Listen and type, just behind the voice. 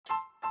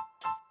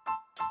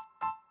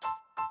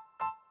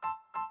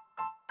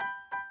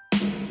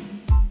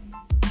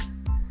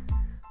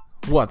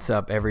What's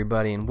up,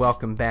 everybody, and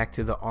welcome back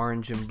to the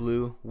Orange and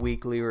Blue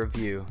Weekly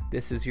Review.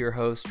 This is your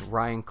host,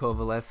 Ryan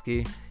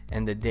Kovaleski,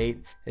 and the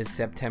date is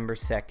September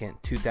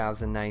 2nd,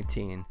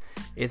 2019.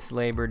 It's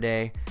Labor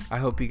Day. I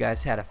hope you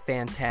guys had a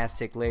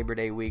fantastic Labor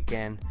Day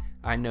weekend.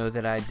 I know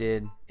that I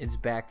did. It's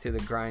back to the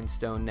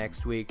grindstone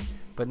next week,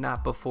 but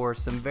not before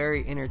some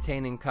very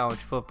entertaining college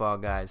football,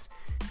 guys.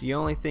 The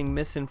only thing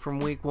missing from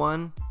week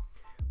one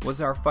was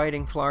our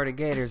Fighting Florida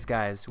Gators,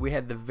 guys. We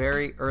had the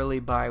very early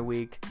bye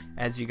week.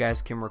 As you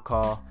guys can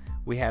recall,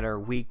 we had our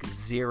week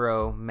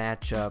 0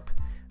 matchup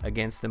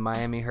against the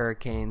Miami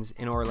Hurricanes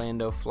in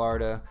Orlando,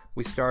 Florida.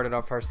 We started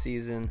off our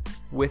season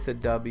with a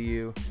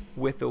W,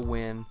 with a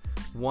win,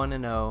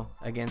 1-0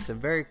 against a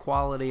very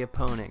quality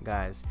opponent,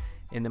 guys,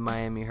 in the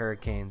Miami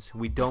Hurricanes.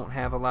 We don't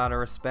have a lot of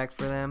respect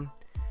for them,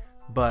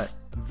 but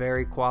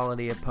very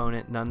quality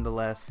opponent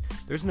nonetheless.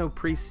 There's no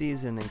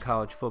preseason in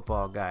college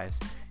football, guys.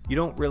 You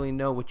don't really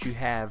know what you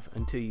have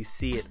until you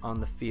see it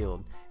on the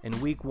field. In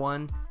week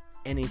one,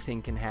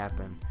 anything can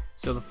happen.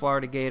 So the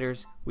Florida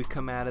Gators, we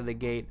come out of the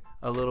gate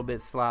a little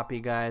bit sloppy,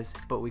 guys,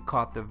 but we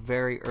caught the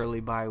very early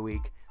bye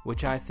week,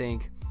 which I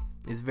think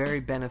is very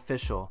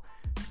beneficial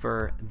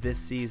for this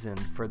season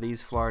for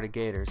these Florida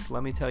Gators.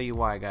 Let me tell you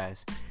why,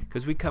 guys.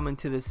 Because we come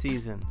into the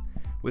season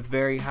with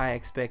very high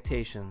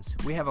expectations.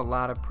 We have a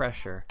lot of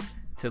pressure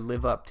to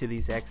live up to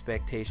these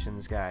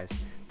expectations, guys.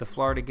 The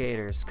Florida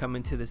Gators come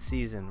into the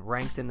season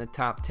ranked in the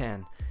top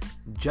 10,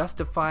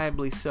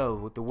 justifiably so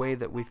with the way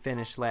that we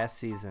finished last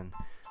season.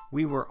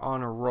 We were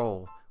on a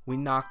roll. We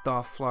knocked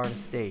off Florida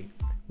State.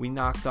 We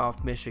knocked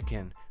off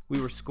Michigan.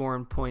 We were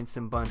scoring points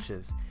in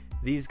bunches.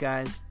 These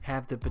guys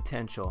have the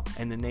potential,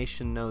 and the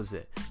nation knows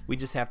it. We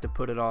just have to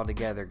put it all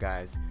together,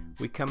 guys.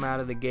 We come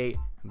out of the gate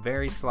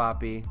very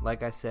sloppy,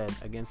 like I said,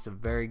 against a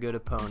very good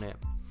opponent.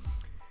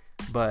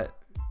 But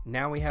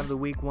now we have the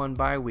week 1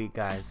 bye week,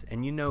 guys.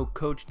 And you know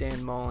Coach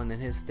Dan Mullen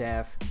and his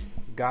staff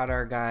got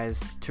our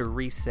guys to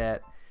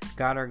reset,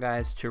 got our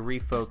guys to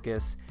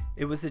refocus.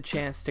 It was a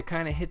chance to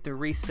kind of hit the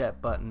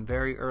reset button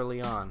very early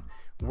on.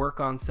 Work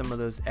on some of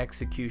those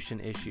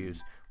execution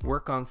issues.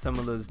 Work on some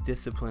of those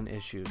discipline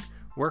issues.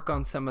 Work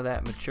on some of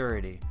that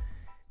maturity.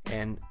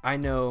 And I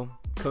know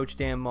Coach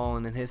Dan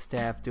Mullen and his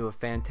staff do a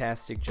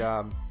fantastic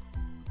job.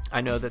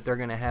 I know that they're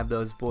going to have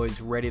those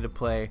boys ready to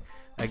play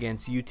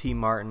against UT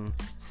Martin,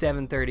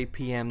 7:30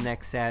 p.m.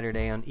 next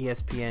Saturday on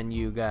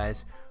ESPNU,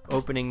 guys.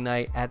 Opening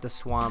night at the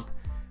Swamp.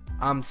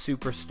 I'm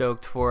super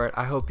stoked for it.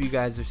 I hope you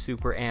guys are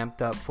super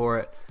amped up for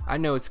it. I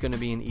know it's going to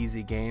be an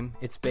easy game.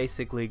 It's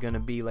basically going to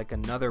be like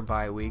another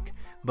bye week,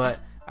 but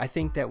I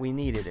think that we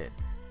needed it.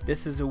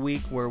 This is a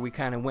week where we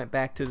kind of went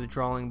back to the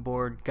drawing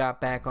board,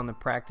 got back on the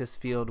practice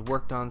field,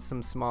 worked on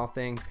some small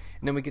things,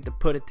 and then we get to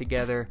put it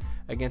together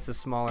against a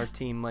smaller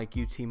team like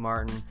UT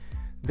Martin.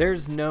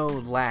 There's no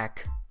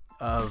lack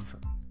of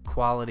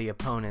quality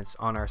opponents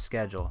on our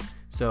schedule.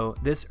 So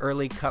this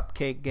early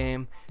cupcake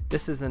game,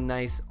 this is a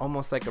nice,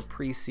 almost like a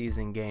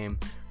preseason game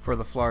for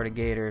the Florida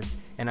Gators,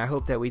 and I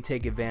hope that we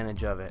take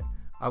advantage of it.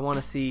 I want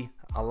to see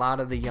a lot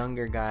of the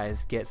younger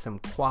guys get some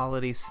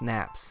quality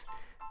snaps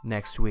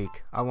next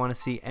week. I want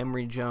to see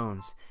Emory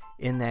Jones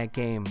in that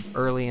game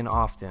early and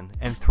often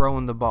and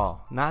throwing the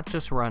ball, not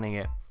just running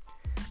it.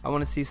 I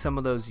want to see some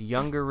of those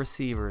younger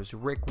receivers,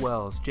 Rick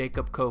Wells,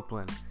 Jacob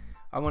Copeland.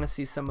 I want to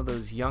see some of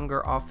those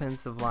younger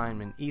offensive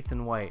linemen,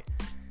 Ethan White.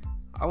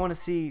 I want to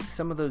see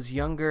some of those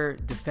younger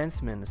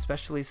defensemen,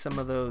 especially some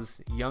of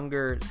those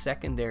younger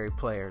secondary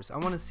players. I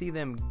want to see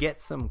them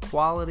get some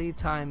quality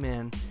time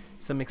in,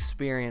 some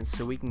experience,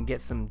 so we can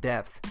get some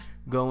depth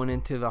going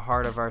into the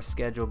heart of our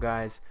schedule,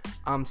 guys.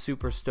 I'm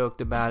super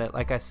stoked about it.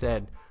 Like I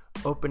said,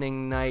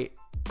 opening night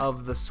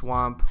of the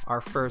Swamp,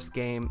 our first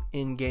game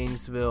in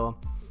Gainesville.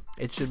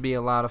 It should be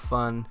a lot of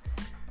fun.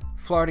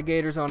 Florida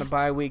Gators on a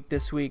bye week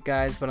this week,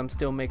 guys, but I'm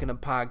still making a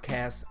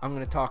podcast. I'm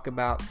going to talk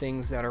about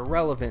things that are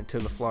relevant to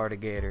the Florida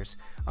Gators.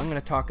 I'm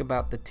going to talk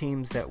about the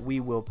teams that we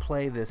will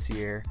play this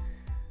year.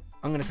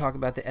 I'm going to talk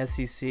about the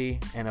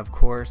SEC, and of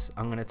course,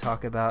 I'm going to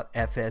talk about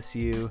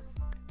FSU.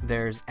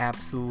 There's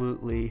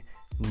absolutely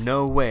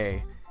no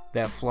way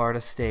that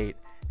Florida State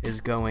is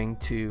going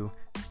to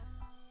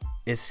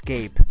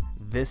escape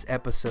this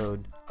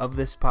episode of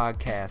this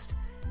podcast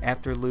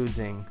after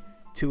losing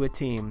to a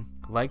team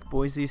like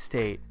Boise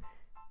State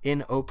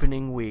in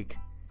opening week,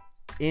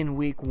 in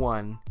week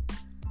 1,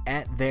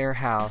 at their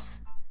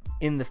house,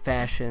 in the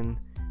fashion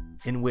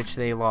in which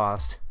they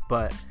lost.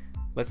 But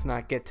let's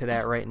not get to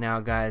that right now,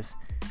 guys.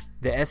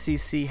 The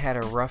SEC had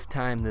a rough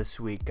time this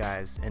week,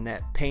 guys, and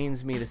that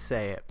pains me to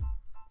say it.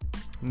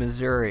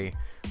 Missouri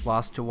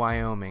lost to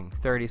Wyoming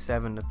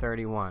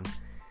 37-31.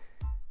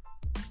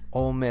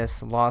 Ole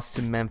Miss lost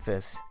to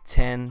Memphis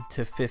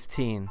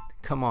 10-15.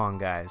 Come on,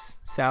 guys.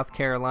 South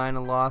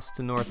Carolina lost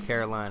to North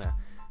Carolina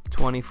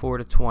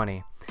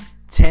 24-20.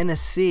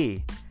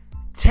 Tennessee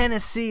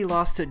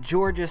lost to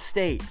Georgia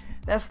State.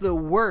 That's the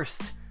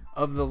worst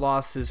of the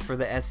losses for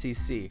the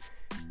SEC.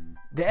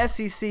 The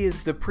SEC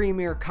is the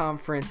premier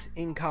conference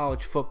in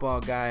college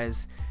football,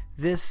 guys.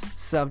 This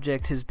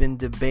subject has been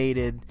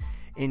debated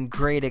in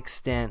great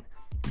extent,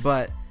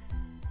 but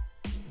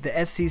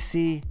The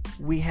SEC,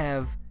 we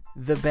have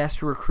the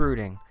best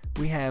recruiting.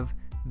 We have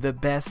the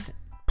best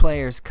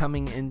players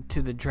coming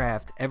into the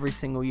draft every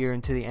single year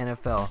into the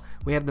NFL.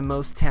 We have the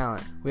most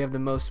talent. We have the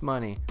most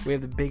money. We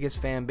have the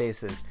biggest fan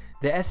bases.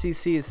 The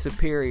SEC is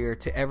superior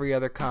to every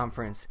other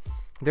conference.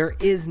 There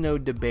is no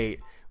debate.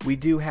 We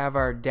do have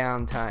our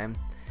downtime.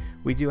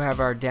 We do have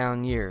our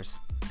down years.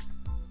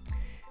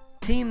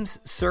 Teams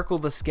circle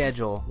the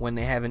schedule when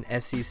they have an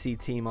SEC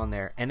team on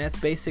there, and that's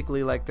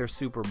basically like their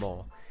Super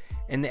Bowl.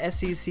 And the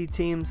SEC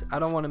teams, I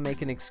don't want to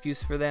make an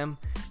excuse for them,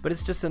 but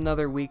it's just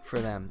another week for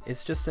them.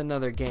 It's just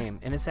another game,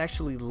 and it's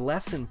actually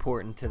less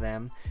important to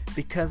them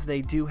because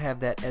they do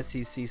have that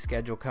SEC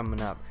schedule coming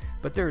up.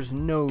 But there's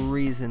no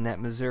reason that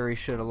Missouri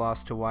should have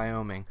lost to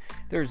Wyoming.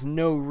 There's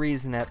no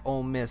reason that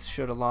Ole Miss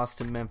should have lost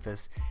to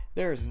Memphis.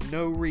 There's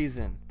no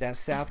reason that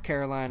South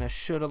Carolina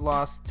should have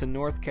lost to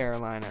North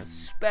Carolina,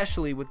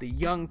 especially with the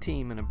young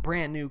team and a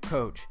brand new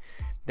coach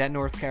that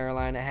North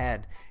Carolina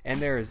had. And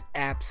there is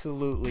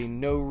absolutely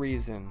no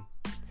reason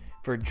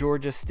for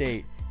Georgia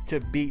State to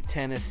beat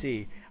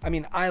Tennessee. I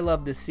mean, I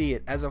love to see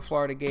it. As a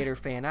Florida Gator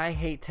fan, I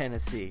hate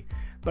Tennessee,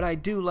 but I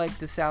do like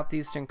the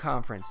Southeastern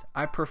Conference.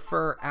 I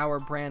prefer our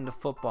brand of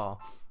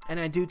football, and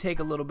I do take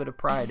a little bit of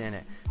pride in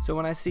it. So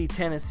when I see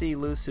Tennessee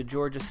lose to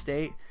Georgia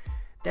State,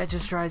 that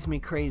just drives me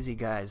crazy,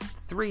 guys.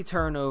 3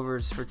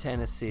 turnovers for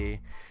Tennessee.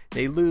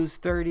 They lose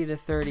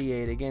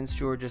 30-38 against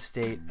Georgia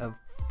State, a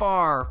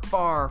far,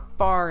 far,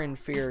 far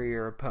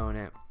inferior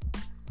opponent.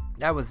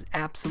 That was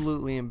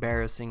absolutely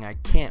embarrassing. I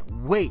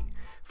can't wait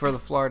for the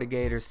Florida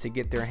Gators to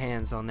get their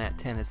hands on that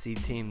Tennessee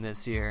team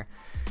this year.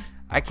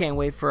 I can't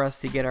wait for us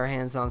to get our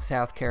hands on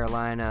South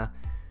Carolina.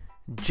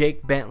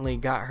 Jake Bentley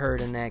got hurt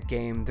in that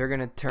game. They're going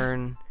to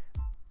turn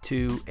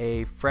to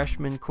a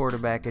freshman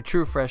quarterback, a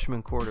true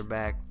freshman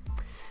quarterback.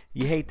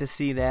 You hate to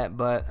see that,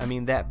 but I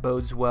mean, that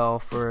bodes well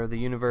for the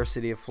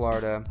University of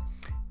Florida.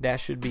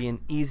 That should be an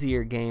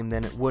easier game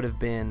than it would have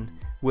been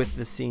with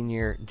the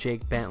senior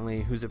Jake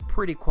Bentley, who's a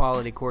pretty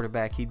quality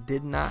quarterback. He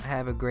did not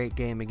have a great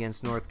game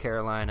against North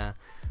Carolina,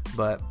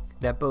 but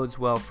that bodes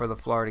well for the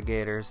Florida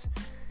Gators.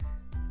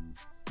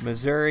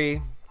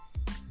 Missouri,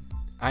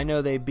 I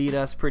know they beat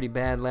us pretty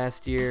bad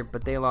last year,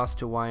 but they lost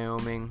to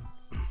Wyoming.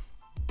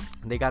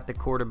 They got the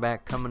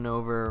quarterback coming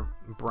over,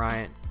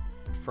 Bryant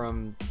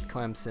from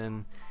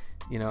Clemson.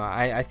 You know,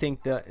 I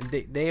think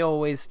they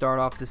always start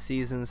off the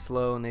season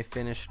slow and they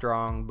finish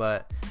strong,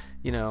 but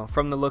you know,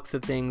 from the looks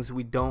of things,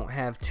 we don't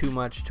have too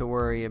much to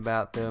worry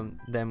about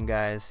them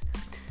guys.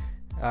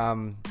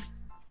 And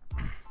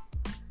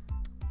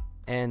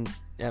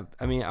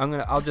I mean,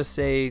 I'll just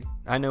say,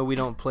 I know we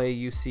don't play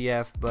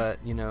UCF, but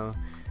you know,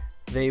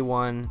 they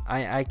won.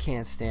 I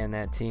can't stand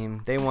that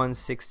team. They won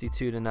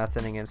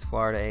 62-0 against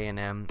Florida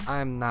A&M.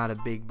 I'm not a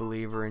big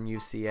believer in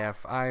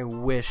UCF. I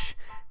wish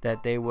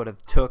that they would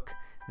have took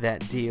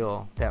that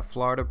deal that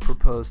Florida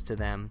proposed to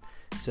them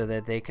so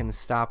that they can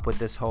stop with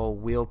this whole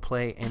we'll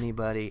play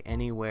anybody,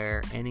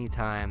 anywhere,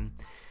 anytime.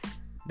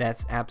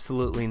 That's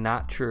absolutely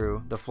not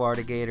true. The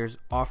Florida Gators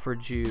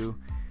offered you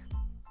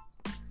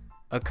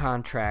a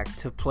contract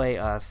to play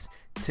us,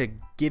 to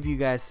give you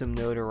guys some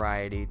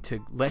notoriety,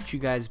 to let you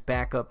guys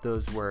back up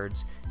those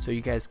words so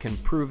you guys can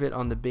prove it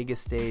on the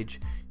biggest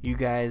stage. You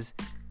guys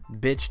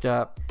bitched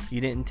up.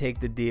 You didn't take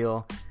the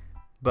deal,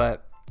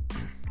 but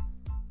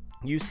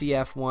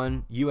UCF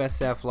won,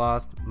 USF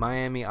lost,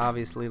 Miami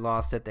obviously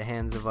lost at the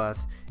hands of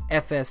us,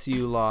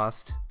 FSU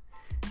lost,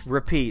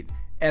 repeat,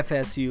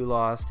 FSU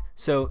lost.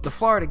 So the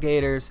Florida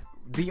Gators,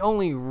 the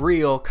only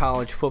real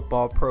college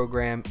football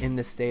program in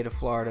the state of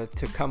Florida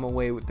to come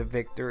away with the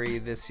victory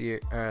this year,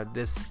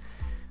 this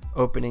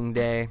opening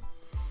day.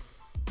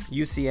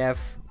 UCF,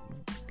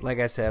 like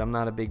I said, I'm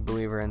not a big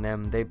believer in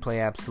them. They play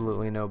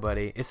absolutely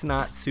nobody. It's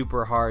not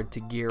super hard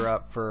to gear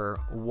up for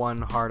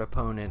one hard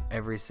opponent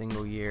every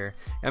single year.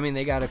 I mean,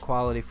 they got a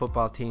quality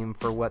football team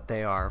for what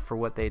they are, for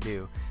what they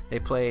do. They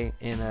play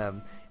in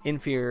an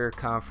inferior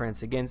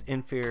conference against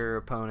inferior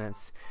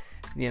opponents.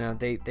 You know,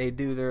 they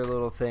do their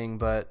little thing,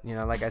 but, you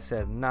know, like I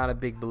said, not a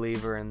big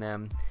believer in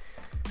them.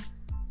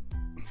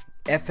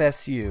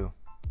 FSU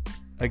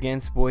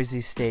against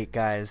Boise State,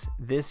 guys.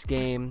 This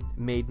game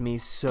made me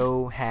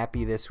so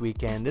happy this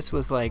weekend. This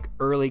was like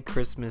early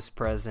Christmas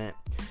present.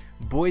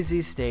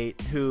 Boise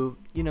State, who,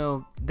 you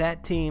know,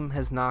 that team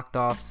has knocked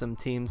off some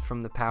teams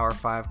from the Power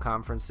 5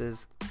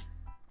 conferences.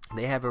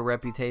 They have a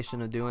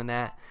reputation of doing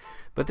that.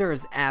 But there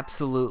is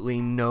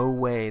absolutely no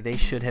way they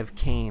should have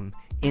came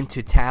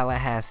into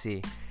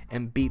Tallahassee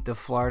and beat the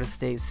Florida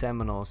State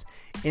Seminoles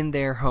in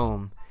their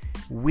home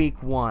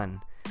week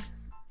 1.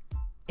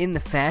 In the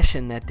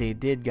fashion that they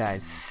did,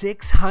 guys.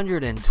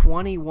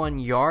 621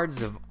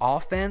 yards of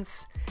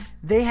offense.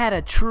 They had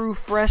a true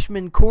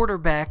freshman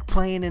quarterback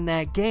playing in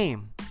that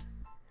game.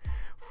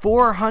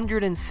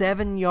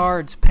 407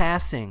 yards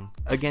passing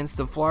against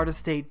the Florida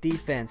State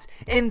defense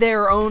in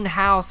their own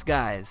house,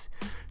 guys.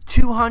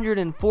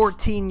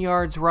 214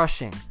 yards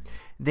rushing.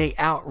 They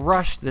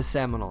outrushed the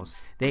Seminoles.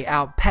 They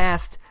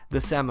outpassed the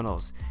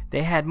Seminoles.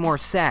 They had more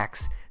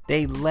sacks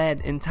They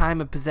led in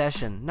time of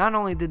possession. Not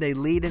only did they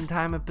lead in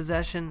time of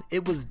possession,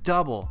 it was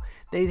double.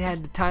 They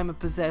had the time of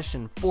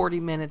possession 40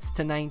 minutes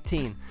to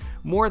 19.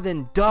 More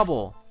than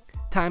double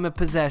time of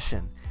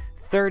possession.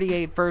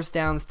 38 first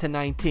downs to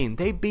 19.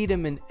 They beat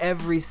them in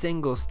every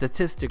single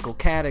statistical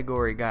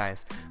category,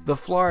 guys. The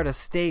Florida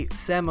State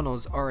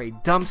Seminoles are a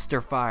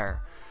dumpster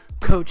fire.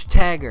 Coach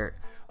Taggart,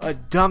 a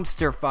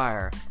dumpster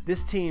fire.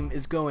 This team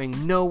is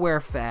going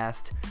nowhere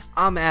fast.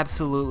 I'm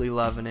absolutely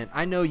loving it.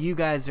 I know you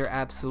guys are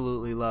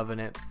absolutely loving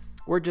it.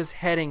 We're just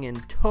heading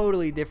in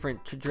totally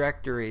different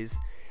trajectories.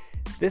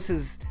 This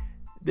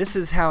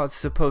is how it's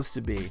supposed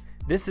to be.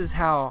 This is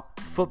how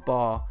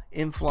football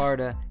in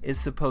Florida is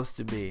supposed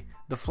to be.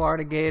 The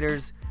Florida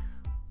Gators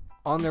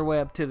on their way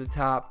up to the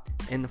top,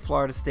 and the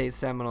Florida State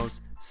Seminoles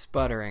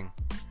sputtering.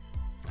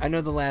 I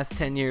know the last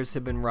 10 years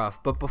have been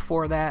rough, but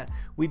before that,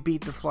 we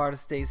beat the Florida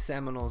State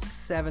Seminoles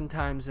 7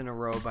 times in a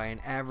row by an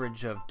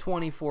average of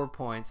 24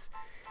 points.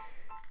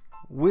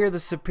 We're the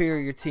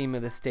superior team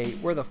of the state.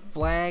 We're the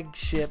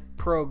flagship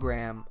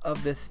program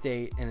of this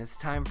state, and it's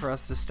time for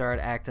us to start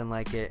acting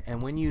like it.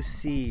 And when you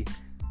see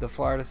the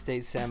Florida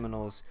State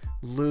Seminoles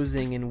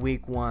losing in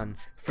week 1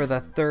 for the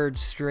 3rd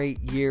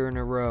straight year in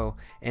a row,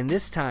 and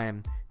this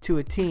time to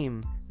a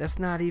team that's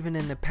not even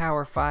in the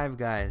Power 5,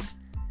 guys,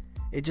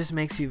 it just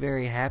makes you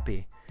very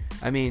happy.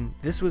 I mean,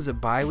 this was a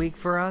bye week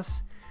for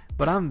us,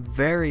 but I'm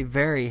very,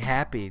 very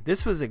happy.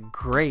 This was a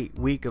great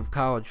week of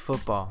college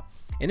football,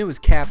 and it was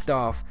capped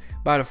off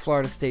by the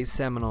Florida State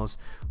Seminoles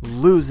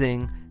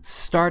losing,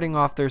 starting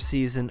off their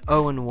season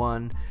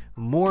 0-1.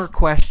 More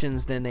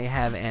questions than they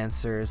have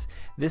answers.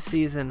 This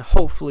season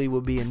hopefully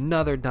will be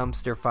another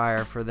dumpster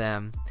fire for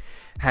them.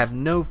 Have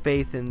no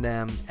faith in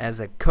them as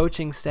a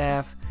coaching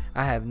staff.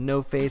 I have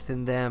no faith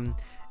in them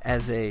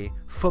as a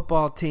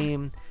football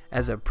team.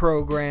 As a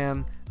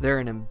program, they're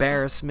an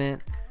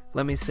embarrassment.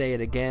 Let me say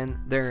it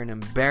again. They're an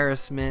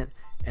embarrassment,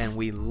 and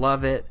we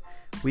love it.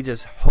 We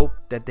just hope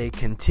that they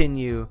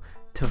continue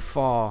to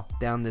fall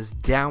down this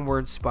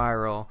downward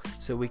spiral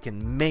so we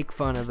can make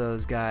fun of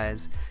those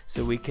guys,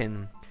 so we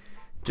can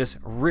just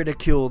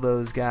ridicule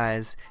those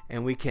guys,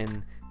 and we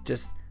can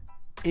just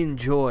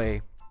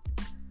enjoy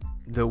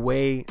the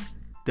way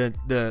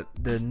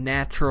the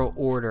natural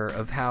order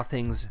of how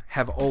things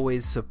have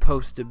always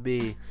supposed to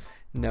be.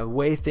 The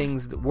way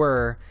things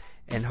were,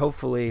 and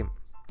hopefully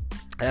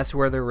that's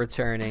where they're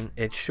returning.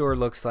 It sure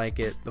looks like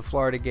it. The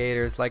Florida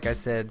Gators, like I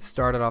said,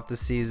 started off the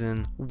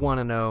season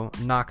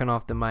 1-0, knocking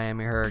off the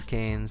Miami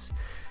Hurricanes,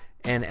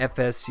 and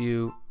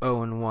FSU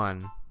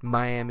 0-1.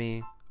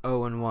 Miami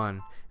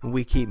 0-1. And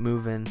we keep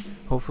moving.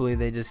 Hopefully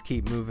they just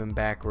keep moving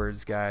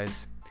backwards,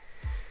 guys.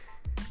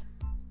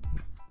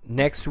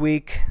 Next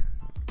week,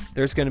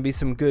 there's going to be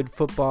some good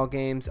football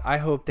games. I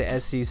hope the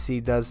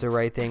SEC does the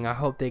right thing. I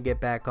hope they get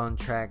back on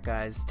track,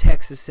 guys.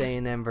 Texas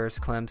A&M versus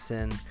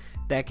Clemson.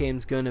 That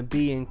game's going to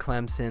be in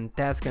Clemson.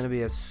 That's going to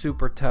be a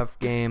super tough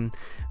game.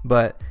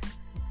 But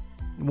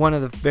one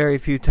of the very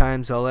few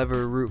times I'll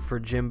ever root for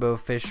Jimbo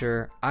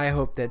Fisher. I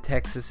hope that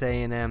Texas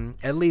A&M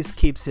at least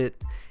keeps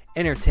it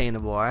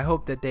entertainable. I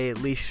hope that they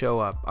at least show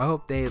up. I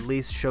hope they at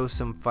least show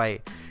some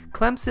fight.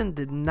 Clemson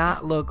did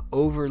not look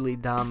overly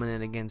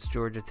dominant against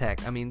Georgia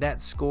Tech. I mean,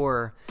 that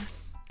score,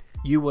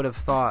 you would have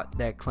thought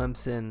that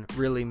Clemson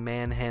really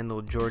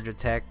manhandled Georgia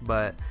Tech,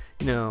 but,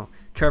 you know,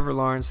 Trevor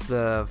Lawrence,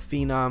 the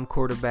phenom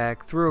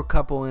quarterback, threw a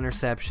couple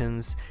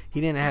interceptions.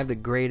 He didn't have the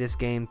greatest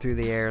game through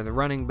the air. The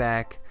running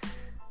back,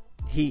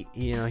 he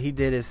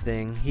did his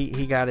thing.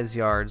 He got his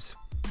yards.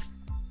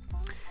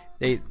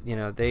 They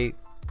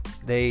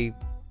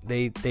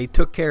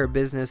took care of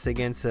business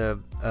against a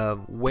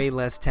way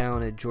less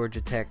talented Georgia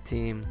Tech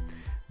team,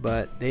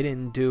 but they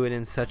didn't do it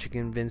in such a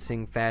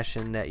convincing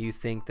fashion that you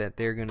think that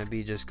they're going to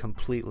be just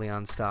completely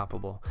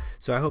unstoppable.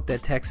 So I hope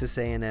that Texas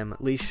A&M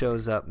at least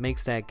shows up,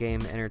 makes that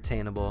game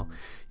entertainable.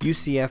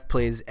 UCF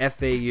plays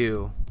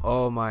FAU.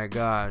 Oh my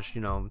gosh,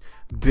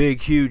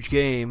 big, huge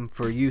game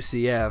for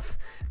UCF.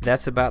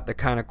 That's about the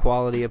kind of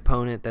quality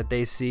opponent that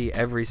they see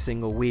every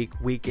single week,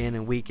 week in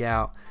and week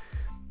out.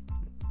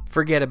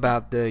 Forget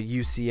about the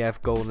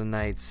UCF Golden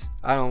Knights.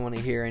 I don't want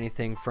to hear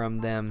anything from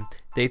them.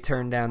 They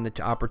turned down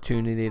the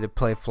opportunity to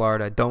play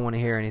Florida. I don't want to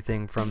hear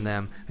anything from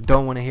them. I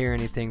don't want to hear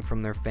anything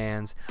from their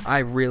fans. I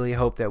really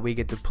hope that we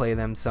get to play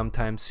them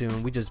sometime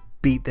soon. We just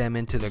beat them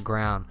into the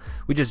ground.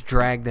 We just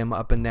drag them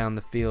up and down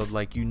the field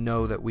like you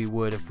know that we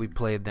would if we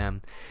played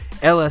them.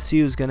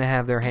 LSU is going to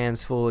have their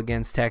hands full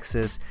against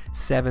Texas,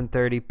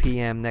 7:30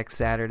 p.m. next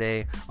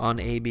Saturday on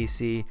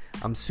ABC.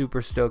 I'm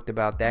super stoked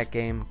about that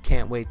game.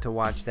 Can't wait to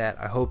watch that.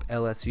 I hope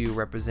LSU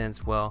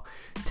represents well.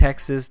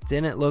 Texas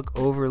didn't look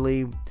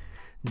overly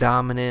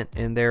dominant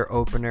in their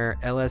opener.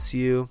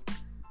 LSU,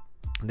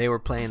 they were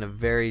playing a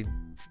very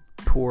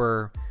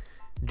poor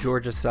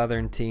Georgia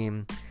Southern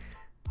team,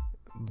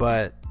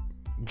 but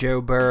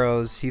Joe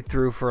Burrows, he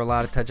threw for a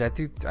lot of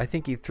touchdowns. I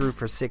think he threw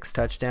for 6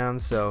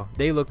 touchdowns, so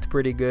they looked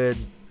pretty good.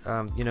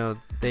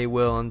 They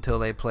will until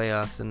they play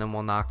us, and then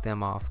we'll knock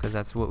them off because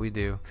that's what we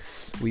do.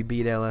 We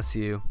beat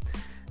LSU.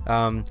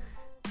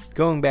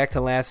 Going back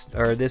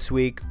to this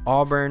week,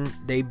 Auburn,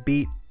 they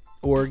beat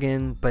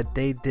Oregon, but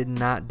they did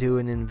not do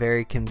it in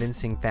very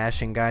convincing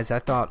fashion, guys. I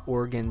thought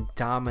Oregon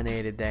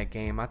dominated that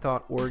game. I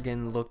thought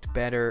Oregon looked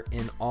better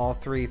in all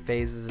three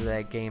phases of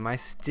that game. I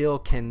still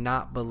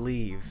cannot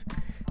believe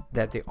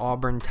that the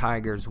Auburn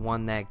Tigers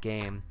won that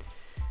game.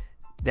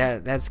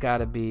 That's got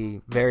to be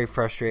very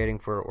frustrating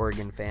for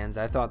Oregon fans.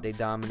 I thought they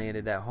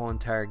dominated that whole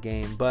entire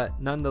game, but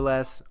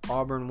nonetheless,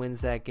 Auburn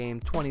wins that game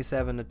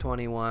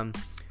 27-21,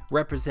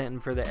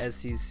 representing for the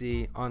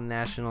SEC on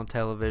national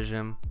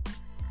television.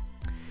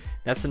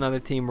 That's another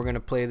team we're going to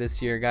play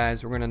this year,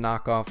 guys. We're going to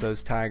knock off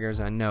those Tigers.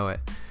 I know it.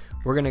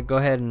 We're going to go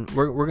ahead and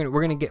we're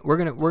going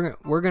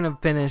to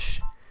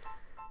finish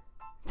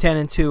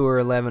 10-2 or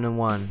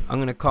 11-1. I'm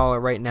going to call it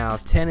right now,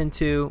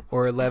 10-2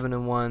 or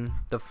 11-1.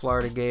 The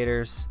Florida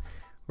Gators.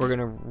 We're going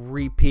to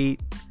repeat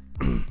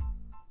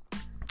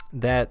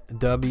that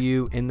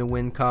W in the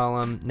win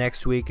column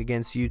next week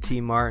against UT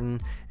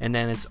Martin, and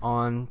then it's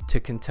on to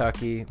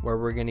Kentucky, where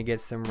we're going to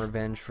get some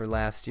revenge for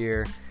last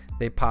year.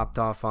 They popped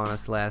off on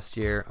us last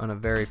year on a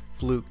very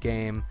fluke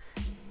game.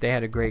 They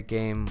had a great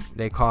game.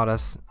 They caught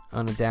us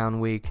on a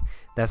down week.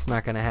 That's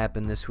not going to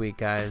happen this week,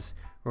 guys.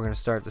 We're going to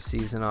start the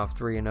season off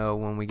 3-0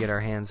 when we get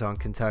our hands on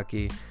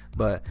Kentucky.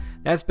 But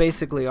that's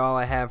basically all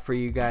I have for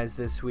you guys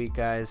this week,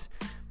 guys.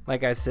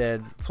 Like I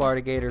said,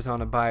 Florida Gators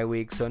on a bye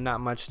week, so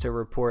not much to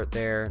report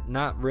there.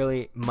 Not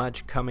really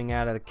much coming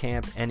out of the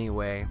camp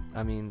anyway.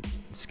 I mean,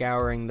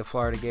 scouring the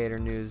Florida Gator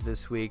news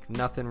this week,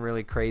 nothing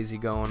really crazy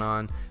going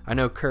on. I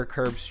know Kirk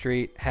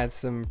Herbstreit had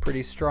some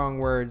pretty strong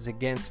words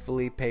against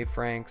Felipe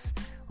Franks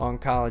on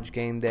College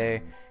Game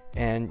Day,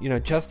 and, you know,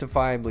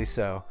 justifiably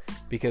so,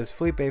 because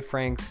Felipe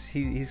Franks,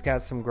 he's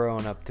got some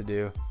growing up to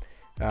do.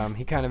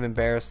 He kind of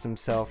embarrassed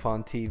himself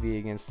on TV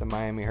against the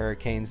Miami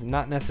Hurricanes,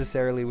 not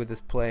necessarily with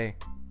his play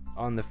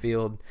on the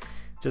field,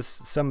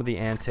 just some of the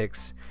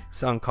antics.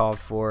 It's uncalled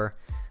for.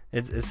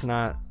 It's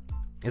not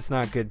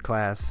good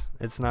class.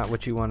 It's not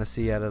what you want to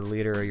see out of the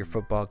leader of your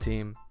football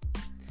team.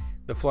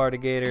 The Florida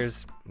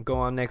Gators go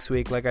on next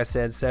week, like I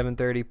said,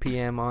 7:30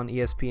 p.m. on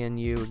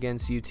ESPNU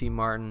against UT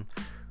Martin,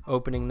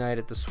 opening night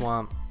at the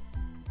Swamp.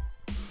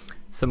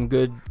 Some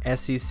good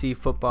SEC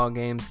football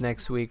games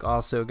next week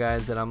also,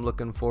 guys, that I'm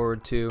looking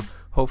forward to.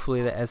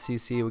 Hopefully the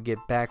SEC will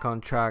get back on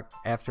track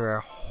after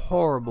a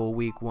horrible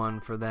week one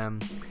for them.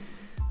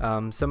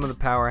 Some of the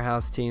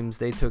powerhouse teams,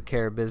 they took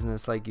care of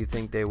business like you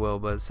think they will,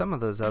 but some of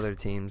those other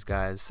teams,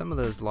 guys, some of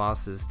those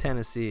losses,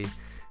 Tennessee,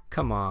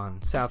 come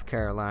on. South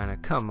Carolina,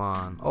 come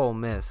on. Ole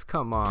Miss,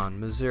 come on.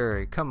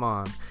 Missouri, come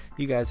on.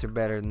 You guys are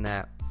better than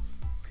that.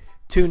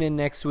 Tune in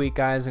next week,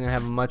 guys. I'm going to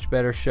have a much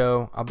better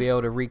show. I'll be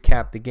able to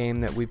recap the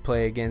game that we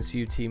play against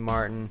UT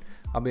Martin.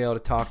 I'll be able to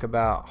talk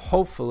about,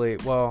 hopefully,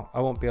 well, I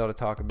won't be able to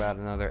talk about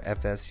another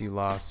FSU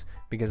loss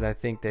because I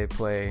think they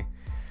play,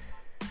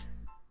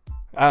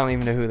 I don't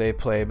even know who they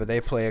play, but they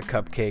play a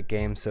cupcake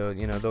game, so,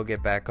 you know, they'll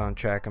get back on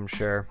track, I'm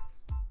sure.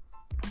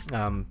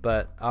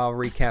 But I'll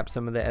recap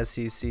some of the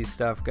SEC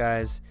stuff,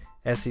 guys,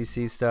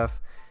 SEC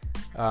stuff.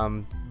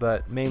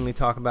 But mainly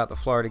talk about the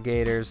Florida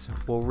Gators.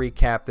 We'll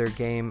recap their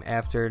game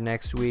after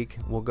next week.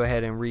 We'll go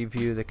ahead and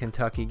review the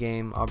Kentucky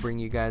game. I'll bring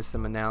you guys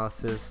some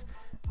analysis,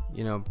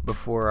 you know,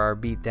 before our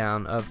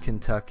beatdown of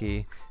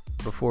Kentucky,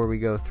 before we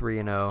go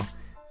 3-0.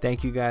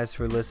 Thank you guys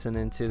for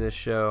listening to this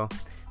show.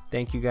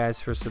 Thank you guys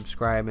for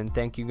subscribing.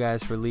 Thank you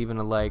guys for leaving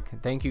a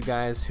like. Thank you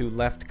guys who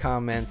left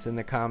comments in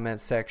the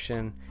comment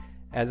section.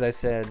 As I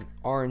said,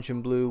 Orange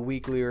and Blue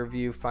Weekly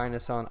Review. Find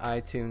us on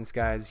iTunes,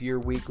 guys. Your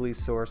weekly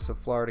source of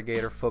Florida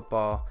Gator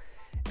football,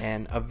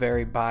 and a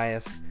very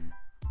biased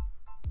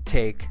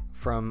take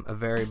from a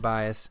very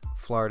biased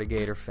Florida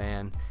Gator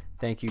fan.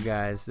 Thank you,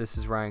 guys. This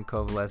is Ryan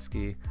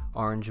Kovaleski,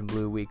 Orange and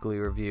Blue Weekly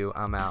Review.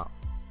 I'm out.